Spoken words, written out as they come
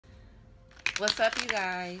What's up, you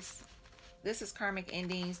guys? This is Karmic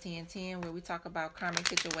Endings 1010, where we talk about karmic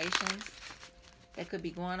situations that could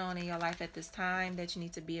be going on in your life at this time that you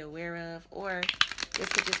need to be aware of, or this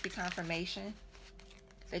could just be confirmation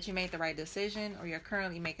that you made the right decision or you're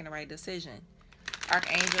currently making the right decision.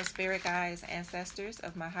 Archangel, spirit guides, ancestors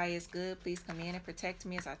of my highest good, please come in and protect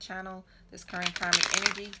me as I channel this current karmic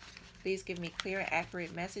energy. Please give me clear and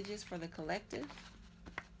accurate messages for the collective.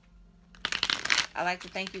 I'd like to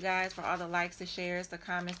thank you guys for all the likes, the shares, the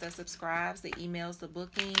comments, the subscribes, the emails, the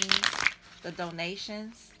bookings, the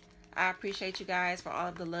donations. I appreciate you guys for all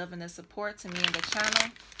of the love and the support to me and the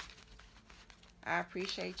channel. I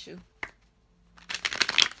appreciate you.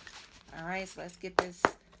 All right, so let's get this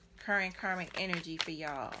current karmic energy for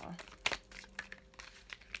y'all.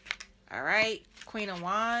 All right, Queen of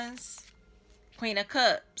Wands, Queen of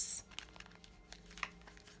Cups.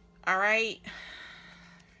 All right.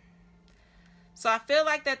 So I feel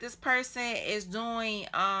like that this person is doing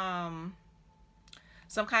some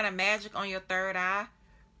kind of magic on your third eye.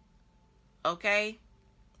 Okay?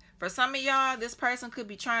 For some of y'all, this person could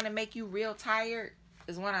be trying to make you real tired,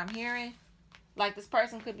 is what I'm hearing. Like, this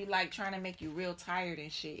person could be like trying to make you real tired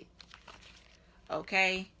and shit.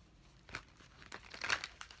 Okay?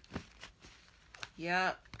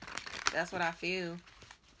 Yep. That's what I feel.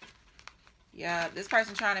 Yeah, this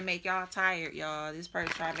person trying to make y'all tired, y'all. This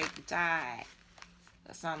person trying to make you tired.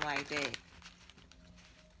 Or something like that.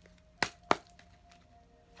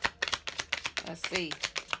 Let's see.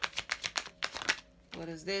 What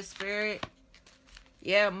is this, spirit?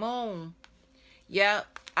 Yeah, moon. Yep.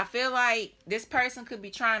 I feel like this person could be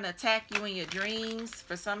trying to attack you in your dreams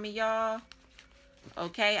for some of y'all.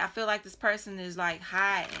 Okay? I feel like this person is like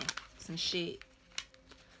hiding some shit.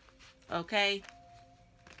 Okay?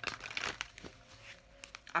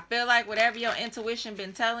 I feel like whatever your intuition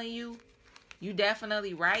been telling you, you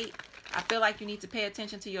definitely right. I feel like you need to pay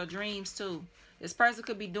attention to your dreams too. This person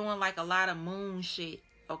could be doing like a lot of moon shit,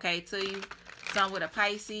 okay, to you. Some with a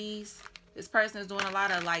Pisces. This person is doing a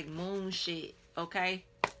lot of like moon shit, okay?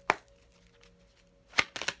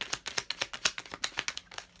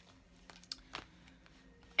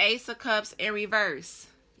 Ace of Cups in reverse.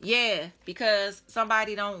 Yeah, because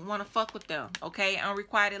somebody don't want to fuck with them, okay?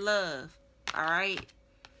 Unrequited love, all right?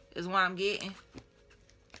 Is what I'm getting.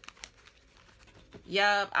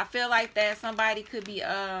 Yup, I feel like that somebody could be,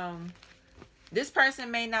 this person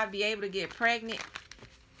may not be able to get pregnant.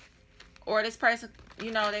 Or this person,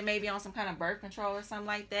 you know, they may be on some kind of birth control or something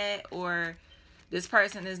like that. Or this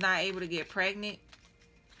person is not able to get pregnant.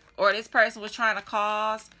 Or this person was trying to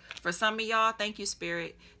cause, for some of y'all, thank you,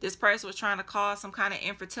 Spirit. This person was trying to cause some kind of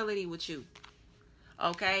infertility with you.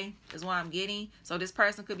 Okay, is what I'm getting. So this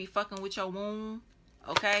person could be fucking with your womb.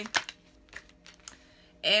 Okay.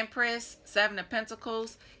 Empress, Seven of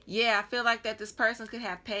Pentacles. Yeah, I feel like that this person could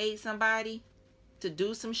have paid somebody to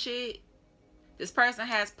do some shit. This person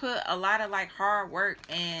has put a lot of like hard work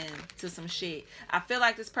into some shit. I feel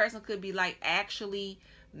like this person could be like actually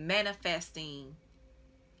manifesting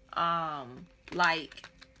some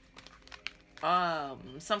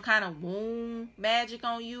kind of womb magic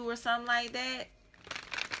on you or something like that.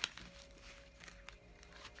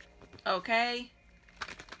 Okay.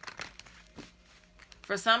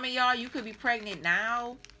 For some of y'all, you could be pregnant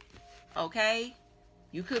now. Okay?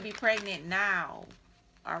 You could be pregnant now.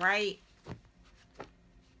 Alright?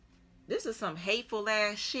 This is some hateful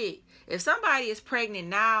ass shit. If somebody is pregnant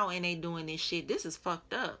now and they doing this shit, this is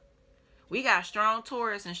fucked up. We got strong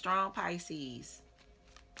Taurus and strong Pisces.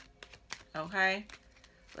 Okay?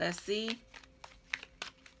 Let's see.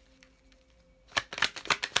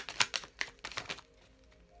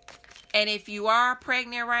 And if you are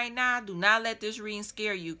pregnant right now, do not let this reading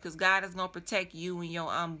scare you, because God is going to protect you and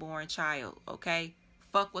your unborn child, okay?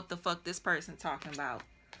 Fuck what the fuck this person talking about.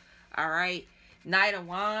 All right? Knight of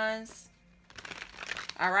Wands.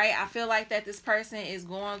 All right? I feel like that this person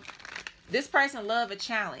love a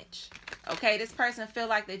challenge, okay? This person feel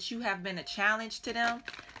like that you have been a challenge to them.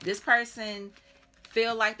 This person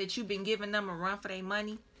feel like that you've been giving them a run for their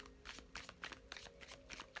money.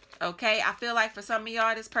 Okay, I feel like for some of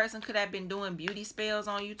y'all, this person could have been doing beauty spells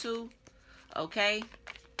on YouTube. Okay.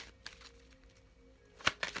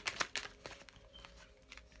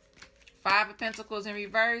 Five of Pentacles in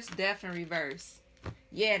reverse, Death in reverse.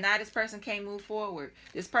 Yeah, now this person can't move forward.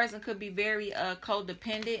 This person could be very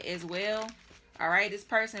codependent as well. All right, this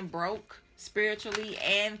person broke spiritually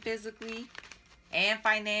and physically and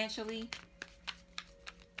financially.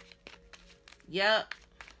 Yep.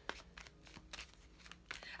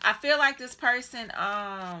 I feel like this person,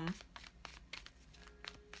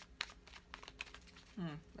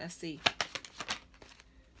 let's see.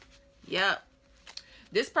 Yep.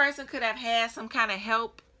 This person could have had some kind of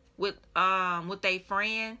help with their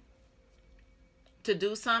friend to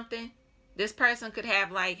do something. This person could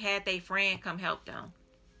have like had their friend come help them.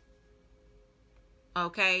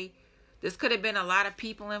 Okay. This could have been a lot of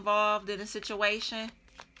people involved in the situation.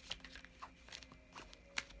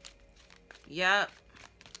 Yep.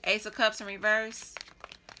 Ace of Cups in reverse.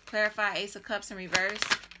 Clarify Ace of Cups in reverse.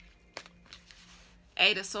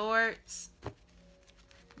 Eight of Swords.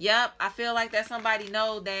 Yep. I feel like that somebody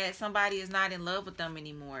knows that somebody is not in love with them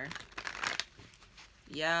anymore.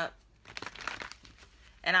 Yep.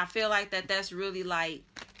 And I feel like that's really like,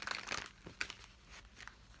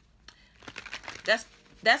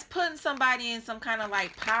 that's putting somebody in some kind of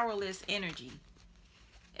like powerless energy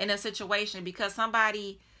in a situation, because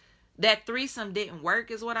somebody, that threesome didn't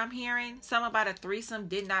work is what I'm hearing. Something about a threesome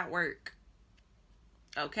did not work.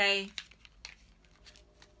 Okay.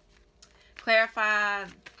 Clarify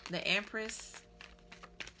the Empress.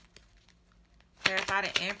 Clarify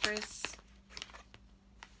the Empress.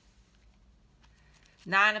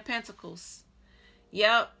 Nine of Pentacles.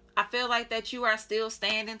 Yep. I feel like that you are still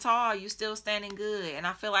standing tall. You still standing good. And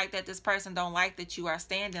I feel like that this person don't like that you are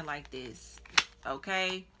standing like this.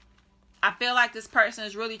 Okay. I feel like this person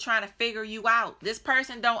is really trying to figure you out. This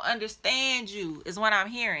person don't understand you is what I'm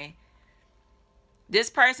hearing. This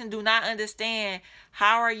person do not understand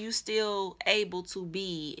how are you still able to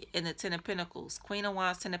be in the Ten of Pentacles. Queen of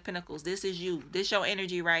Wands, Ten of Pentacles. This is you. This your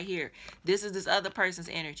energy right here. This is this other person's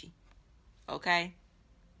energy. Okay.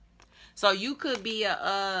 So you could be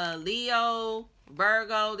a Leo,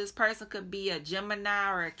 Virgo. This person could be a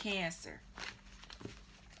Gemini or a Cancer.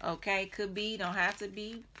 Okay, could be, don't have to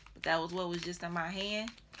be. But that was what was just in my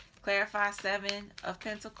hand. Clarify Seven of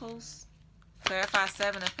Pentacles. Clarify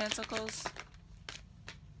Seven of Pentacles.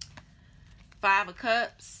 Five of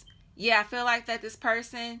Cups. Yeah, I feel like that this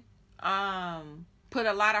person put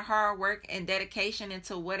a lot of hard work and dedication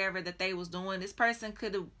into whatever that they was doing. This person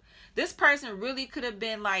really could have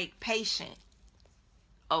been like patient,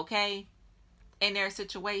 okay, in their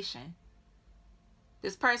situation.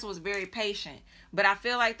 This person was very patient, but I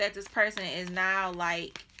feel like that this person is now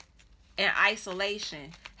like in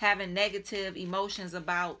isolation, having negative emotions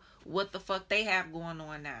about what the fuck they have going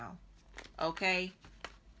on now, okay?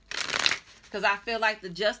 Because I feel like the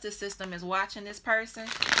justice system is watching this person.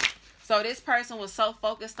 So this person was so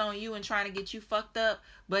focused on you and trying to get you fucked up,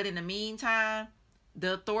 but in the meantime,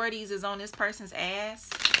 the authorities is on this person's ass.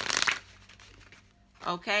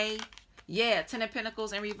 Okay. Yeah. Ten of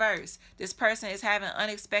Pentacles in reverse. This person is having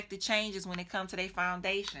unexpected changes when it comes to their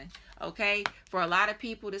foundation. Okay. For a lot of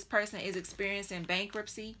people, this person is experiencing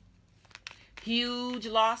bankruptcy. Huge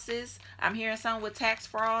losses. I'm hearing some with tax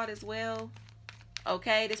fraud as well.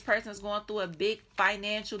 Okay. This person is going through a big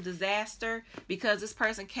financial disaster because this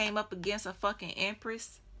person came up against a fucking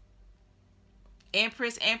Empress.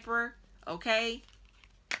 Emperor. Okay.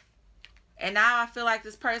 And now I feel like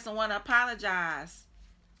this person want to apologize,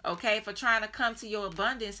 okay, for trying to come to your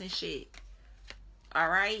abundance and shit. All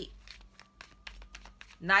right.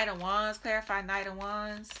 Knight of Wands. Clarify Knight of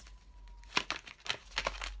Wands.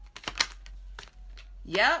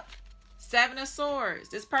 Yep. Seven of Swords.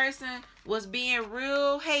 This person was being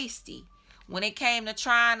real hasty when it came to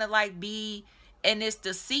trying to like be in this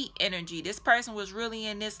deceit energy. This person was really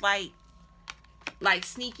in this like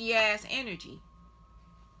sneaky ass energy.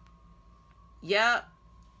 Yep.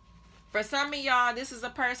 For some of y'all, this is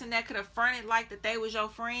a person that could have fronted like that they was your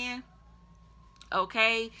friend.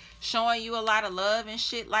 Okay. Showing you a lot of love and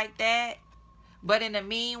shit like that. But in the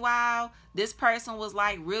meanwhile, this person was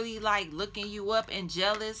like really like looking you up and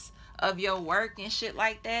jealous of your work and shit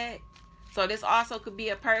like that. So this also could be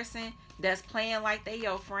a person that's playing like they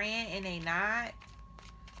your friend and they not.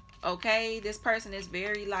 Okay. This person is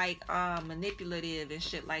very like manipulative and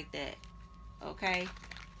shit like that. Okay.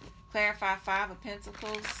 Clarify Five of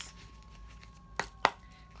Pentacles.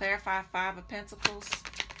 Clarify Five of Pentacles.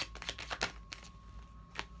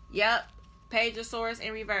 Yep. Page of Swords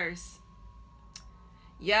in reverse.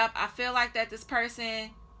 Yep. I feel like that this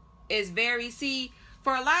person is very... See,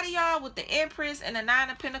 for a lot of y'all with the Empress and the Nine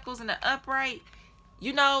of Pentacles and the upright,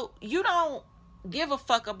 you know, you don't give a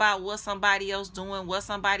fuck about what somebody else doing, what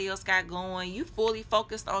somebody else got going. You fully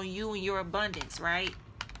focused on you and your abundance, right?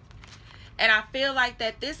 And I feel like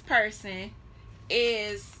that this person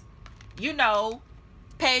is, you know,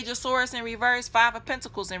 Page of Swords in reverse, Five of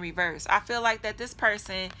Pentacles in reverse. I feel like that this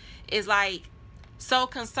person is like so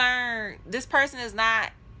concerned. This person is not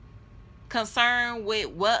concerned with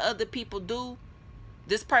what other people do.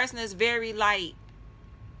 This person is very like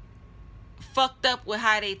fucked up with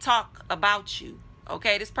how they talk about you.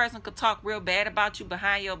 Okay, this person could talk real bad about you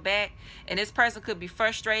behind your back, and this person could be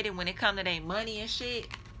frustrated when it comes to their money and shit.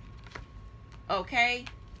 Okay.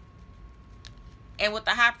 And with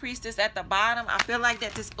the high priestess at the bottom, I feel like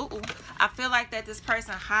that I feel like that this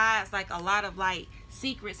person hides like a lot of like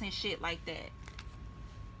secrets and shit like that.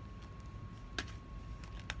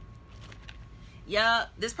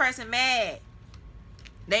 Yup, this person mad.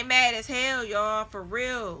 They mad as hell, y'all, for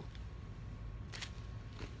real.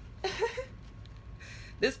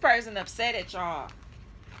 This person upset at y'all.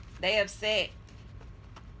 They upset.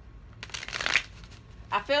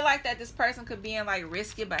 I feel like that this person could be in like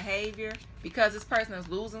risky behavior because this person is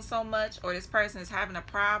losing so much, or this person is having a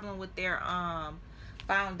problem with their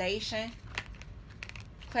foundation.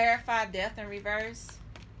 Clarify death in reverse.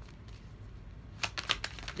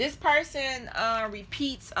 This person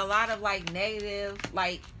repeats a lot of like negative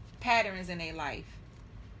like patterns in their life.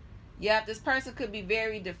 Yep, this person could be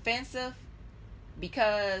very defensive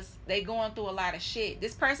because they going through a lot of shit.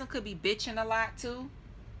 This person could be bitching a lot too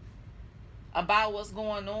about what's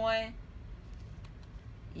going on.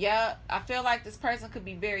 Yeah, I feel like this person could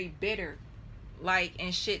be very bitter like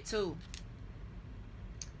and shit too.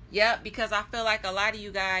 Yep, because I feel like a lot of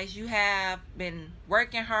you guys, you have been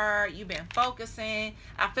working hard, you've been focusing.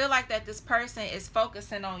 I feel like that this person is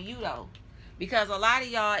focusing on you though, because a lot of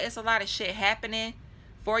y'all, it's a lot of shit happening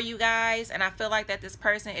for you guys, and I feel like that this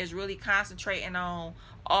person is really concentrating on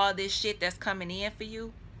all this shit that's coming in for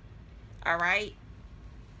you. All right,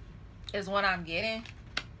 is what I'm getting.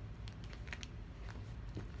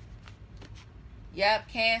 Yep,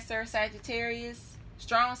 Cancer, Sagittarius.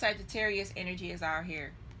 Strong Sagittarius energy is out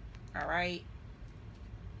here. All right.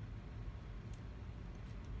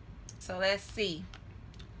 So let's see.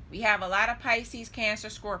 We have a lot of Pisces, Cancer,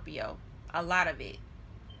 Scorpio. A lot of it.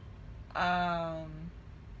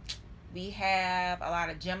 We have a lot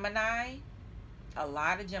of Gemini. A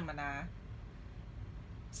lot of Gemini.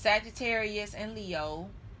 Sagittarius and Leo.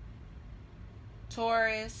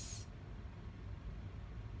 Taurus.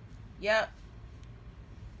 Yep.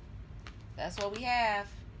 That's what we have.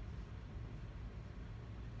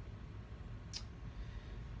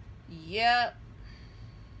 Yep.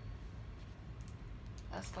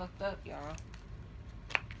 That's fucked up, y'all.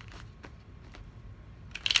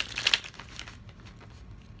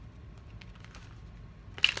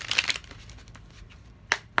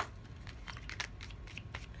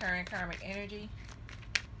 Current karmic energy.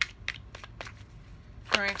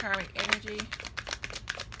 Current karmic energy.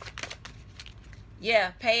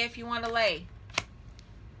 Yeah, pay if you want to lay.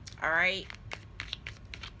 All right.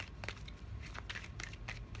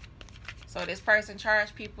 So this person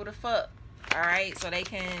charge people to fuck. All right. So they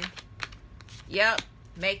can, yep,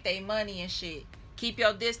 make their money and shit. Keep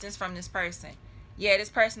your distance from this person. Yeah, this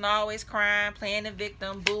person always crying, playing the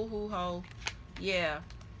victim, boo-hoo-ho. Yeah.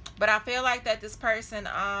 But I feel like that this person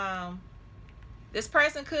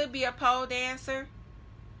could be a pole dancer.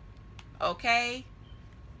 Okay.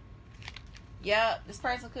 Yep, this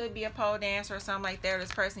person could be a pole dancer or something like that.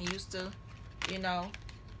 This person used to, you know.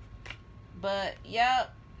 But,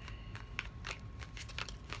 yep.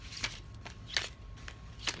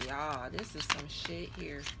 Y'all, this is some shit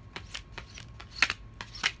here.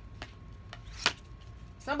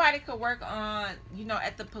 Somebody could work on, you know,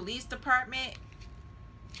 at the police department.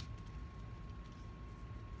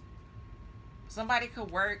 Somebody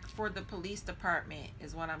could work for the police department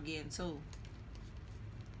is what I'm getting to.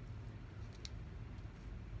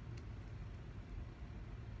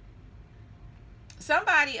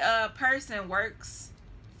 Somebody, person works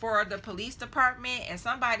for the police department, and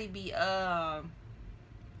somebody be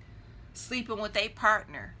sleeping with their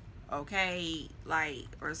partner, okay, like,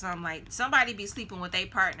 or something, like somebody be sleeping with their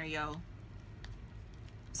partner, yo.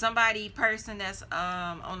 Somebody, person that's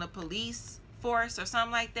on the police force or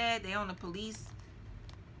something like that. They on the police.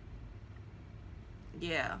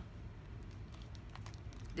 Yeah.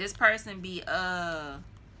 This person be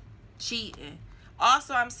cheating.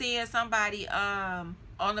 Also, I'm seeing somebody on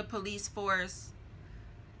the police force.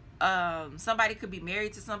 Somebody could be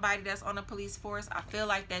married to somebody that's on the police force. I feel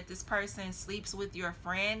like that this person sleeps with your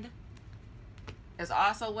friend. Is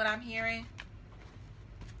also what I'm hearing.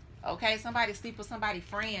 Okay, somebody sleep with somebody's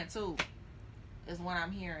friend too. Is what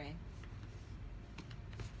I'm hearing.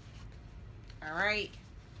 Alright.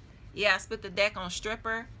 Yeah, I split the deck on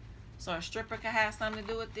stripper. So a stripper could have something to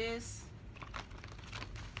do with this.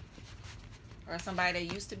 Or somebody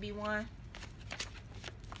that used to be one.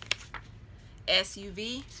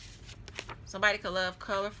 SUV. Somebody could love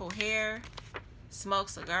colorful hair. Smoke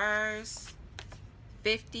cigars.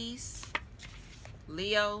 50s.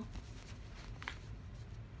 Leo.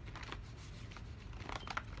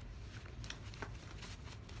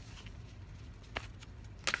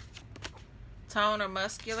 Tone or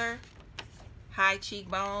muscular. High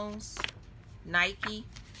cheekbones. Nike.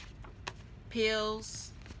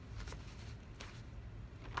 Pills.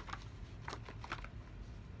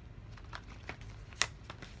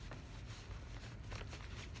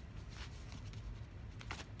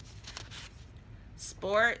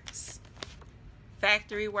 Sports.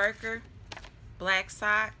 Factory worker. Black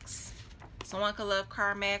socks. Someone could love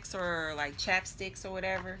Karmic or like chapsticks or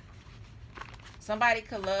whatever. Somebody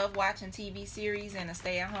could love watching TV series and a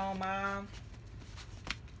stay-at-home mom.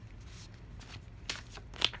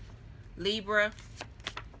 Libra.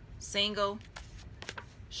 Single.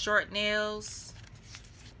 Short nails.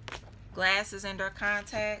 Glasses and or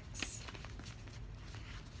contacts.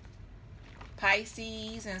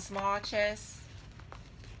 Pisces and small chest.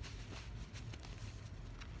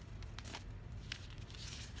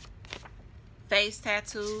 Face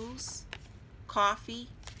tattoos. Coffee.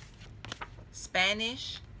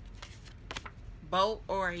 Spanish. Boat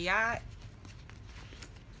or a yacht.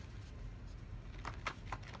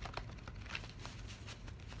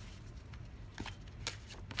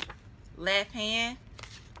 Left hand.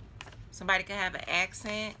 Somebody could have an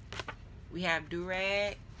accent. We have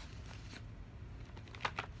do-rag.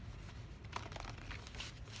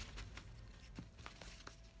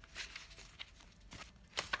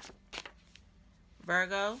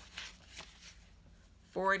 Virgo.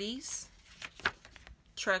 40s.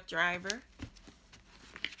 Truck driver.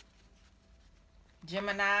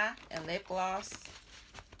 Gemini and lip gloss.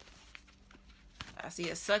 I see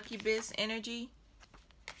a succubus energy.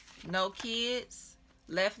 No kids.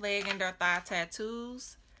 Left leg and their thigh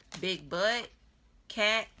tattoos. Big butt.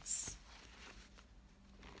 Cats.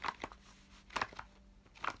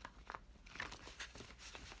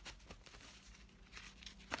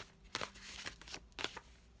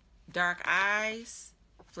 Dark eyes.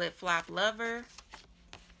 Flip-flop lover.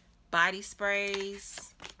 Body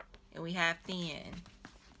sprays. And we have thin.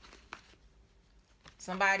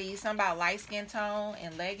 Something about light skin tone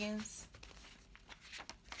and leggings.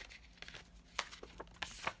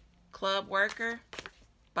 Club worker.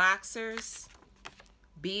 Boxers.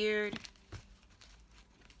 Beard.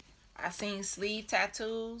 I seen sleeve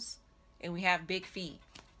tattoos. And we have big feet.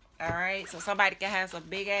 Alright, so somebody can have some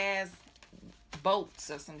big ass boats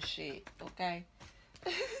or some shit. Okay.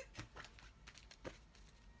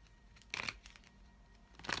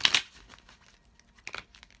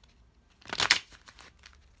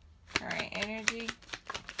 Alright, energy.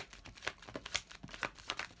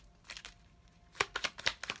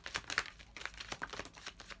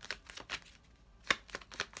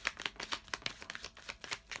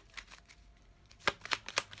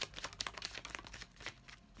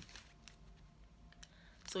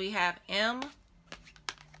 So we have M,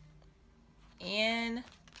 N,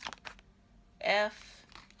 F,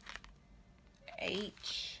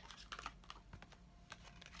 H,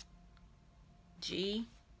 G,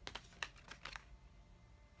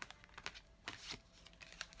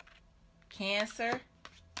 Cancer.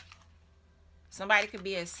 Somebody could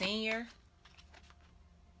be a senior.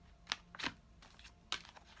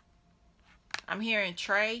 I'm hearing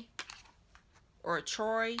Trey or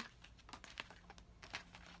Troy.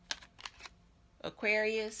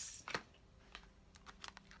 Aquarius,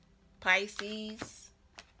 Pisces,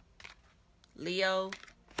 Leo,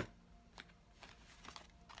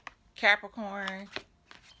 Capricorn,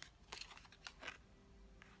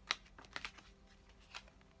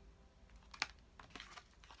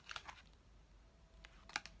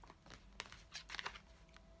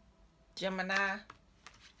 Gemini.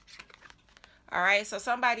 All right, so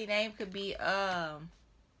somebody's name could be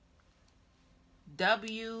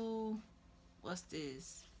W. What's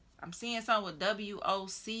this? I'm seeing something with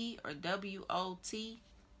W-O-C or W-O-T.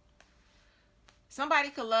 Somebody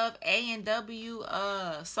could love A&W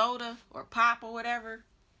soda or pop or whatever.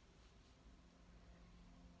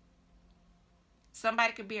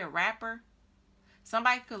 Somebody could be a rapper.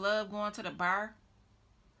 Somebody could love going to the bar.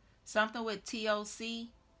 Something with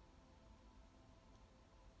T-O-C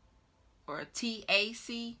or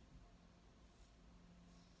T-A-C.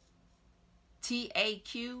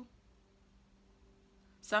 T-A-Q.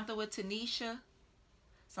 Something with Tanisha.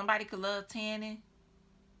 Somebody could love tanning.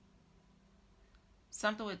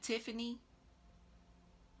 Something with Tiffany.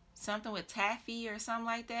 Something with Taffy or something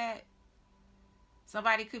like that.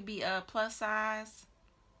 Somebody could be plus size.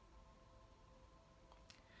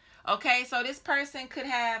 Okay, so this person could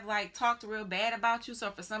have like talked real bad about you.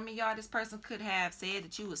 So for some of y'all, this person could have said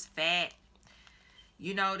that you was fat.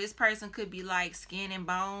 You know, this person could be like skin and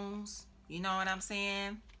bones. You know what I'm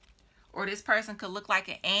saying? Or this person could look like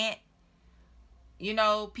an ant. You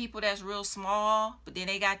know, people that's real small, but then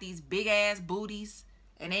they got these big ass booties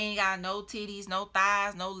and they ain't got no titties, no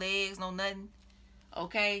thighs, no legs, no nothing.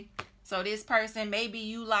 Okay? So this person, maybe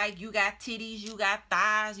you like, you got titties, you got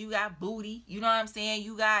thighs, you got booty. You know what I'm saying?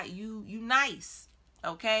 You nice.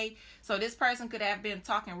 Okay? So this person could have been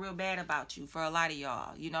talking real bad about you for a lot of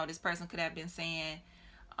y'all. You know, this person could have been saying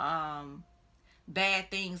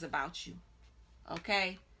bad things about you.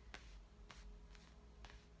 Okay?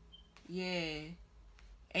 Yeah.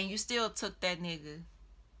 And you still took that nigga.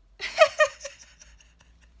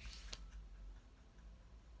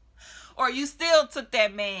 Or you still took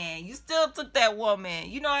that man. You still took that woman.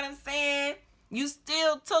 You know what I'm saying? You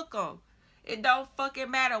still took them. It don't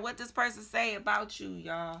fucking matter what this person say about you,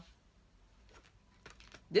 y'all.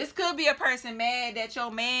 This could be a person mad that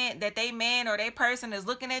your man, that they man or they person is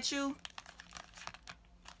looking at you.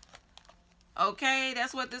 Okay,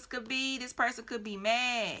 that's what this could be. This person could be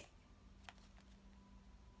mad.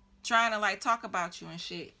 Trying to like talk about you and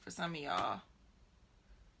shit for some of y'all.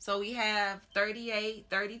 So we have 38,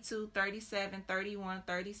 32, 37, 31,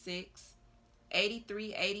 36,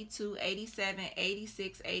 83, 82, 87,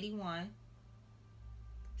 86, 81,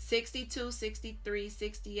 62, 63,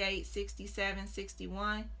 68, 67,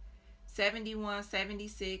 61, 71,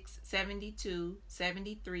 76, 72,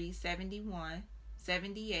 73, 71,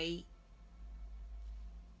 78.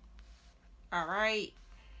 All right.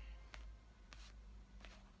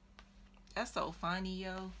 That's so funny,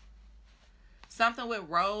 yo. Something with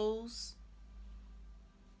Rose.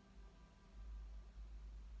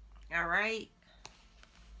 All right.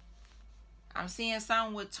 I'm seeing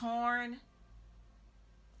something with Torn.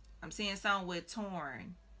 I'm seeing something with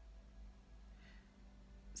Torn.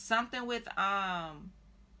 Something with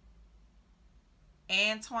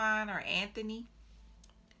Antoine or Anthony.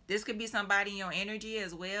 This could be somebody in your energy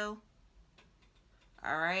as well.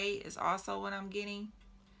 All right. It's also what I'm getting.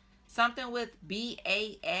 Something with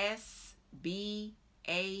B-A-S.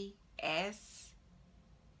 B-A-S.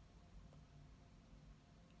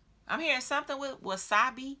 I'm hearing something with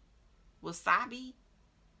wasabi. Wasabi.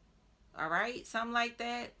 All right. Something like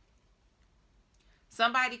that.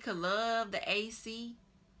 Somebody could love the AC.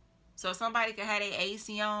 So somebody could have their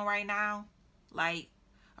AC on right now. Like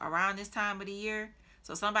around this time of the year.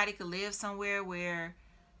 So somebody could live somewhere where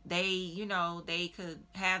they, you know, they could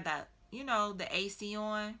have that, you know, the AC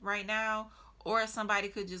on right now. Or somebody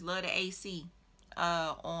could just love the AC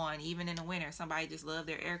on, even in the winter. Somebody just love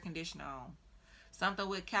their air conditioner on. Something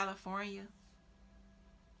with California.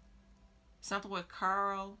 Something with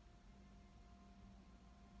Carl.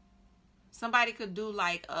 Somebody could do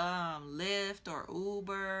like Lyft or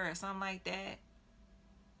Uber or something like that.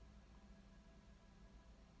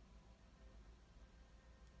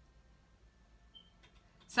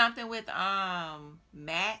 Something with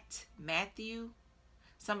Matthew.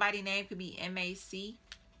 Somebody's name could be M-A-C.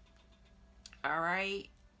 All right.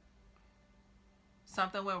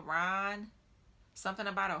 Something with Ron. Something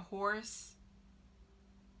about a horse.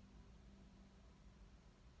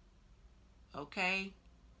 Okay.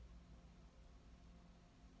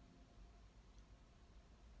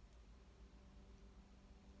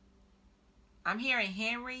 I'm hearing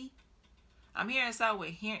Henry. I'm hearing something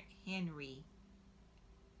with Henry.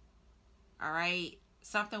 All right.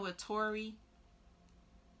 Something with Tori.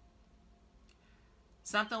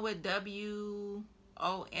 Something with W-O-M.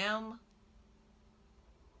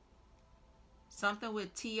 Something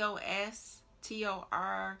with T-O-S.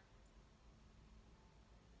 T-O-R.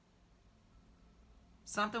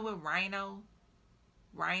 Something with Rhino.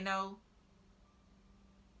 Rhino.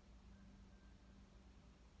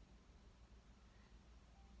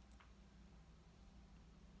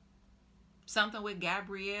 Something with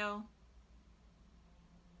Gabrielle.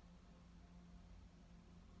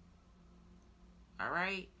 All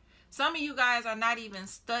right. Some of you guys are not even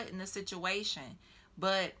studying the situation.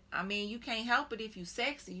 But, I mean, you can't help it if you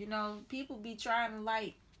sexy. You know, people be trying to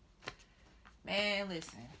like, man,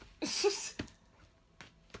 listen.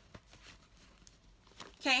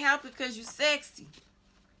 Can't help it because you sexy.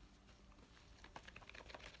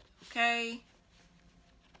 Okay.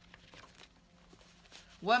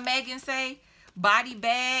 What Megan say? Body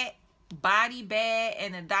bad,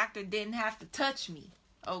 and the doctor didn't have to touch me.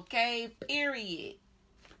 Okay, period.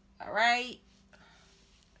 All right.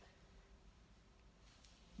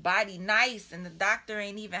 Body nice and the doctor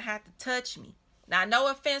ain't even have to touch me. Now,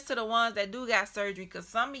 no offense to the ones that do got surgery, because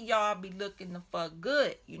some of y'all be looking the fuck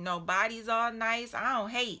good. You know, body's all nice. I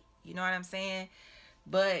don't hate. You know what I'm saying?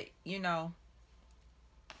 But, you know,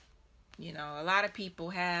 a lot of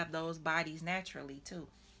people have those bodies naturally, too.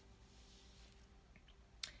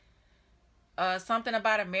 Something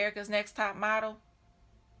about America's Next Top Model.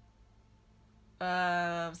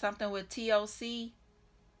 Something with TOC.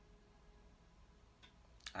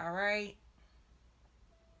 All right.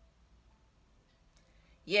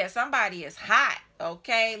 Yeah, somebody is hot.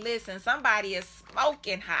 Okay, listen, somebody is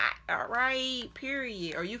smoking hot. All right,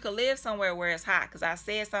 period. Or you could live somewhere where it's hot, because I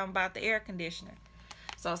said something about the air conditioner.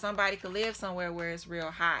 So somebody could live somewhere where it's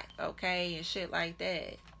real hot, okay, and shit like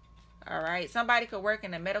that. All right, somebody could work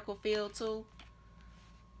in the medical field too,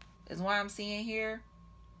 is what I'm seeing here.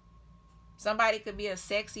 Somebody could be a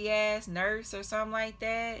sexy ass nurse or something like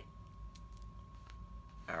that.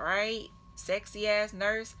 All right, sexy ass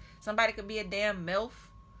nurse. Somebody could be a damn MILF,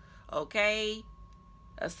 okay,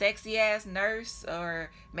 a sexy ass nurse,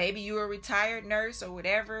 or maybe you a retired nurse or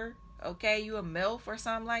whatever, okay, you a MILF or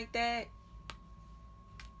something like that.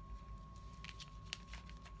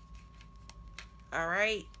 All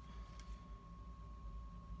right.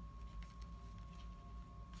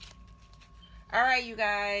 All right, you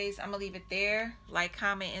guys, I'm gonna leave it there. Like,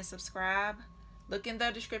 comment, and subscribe. Look in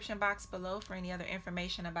the description box below for any other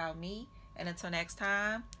information about me. And until next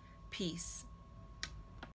time, peace.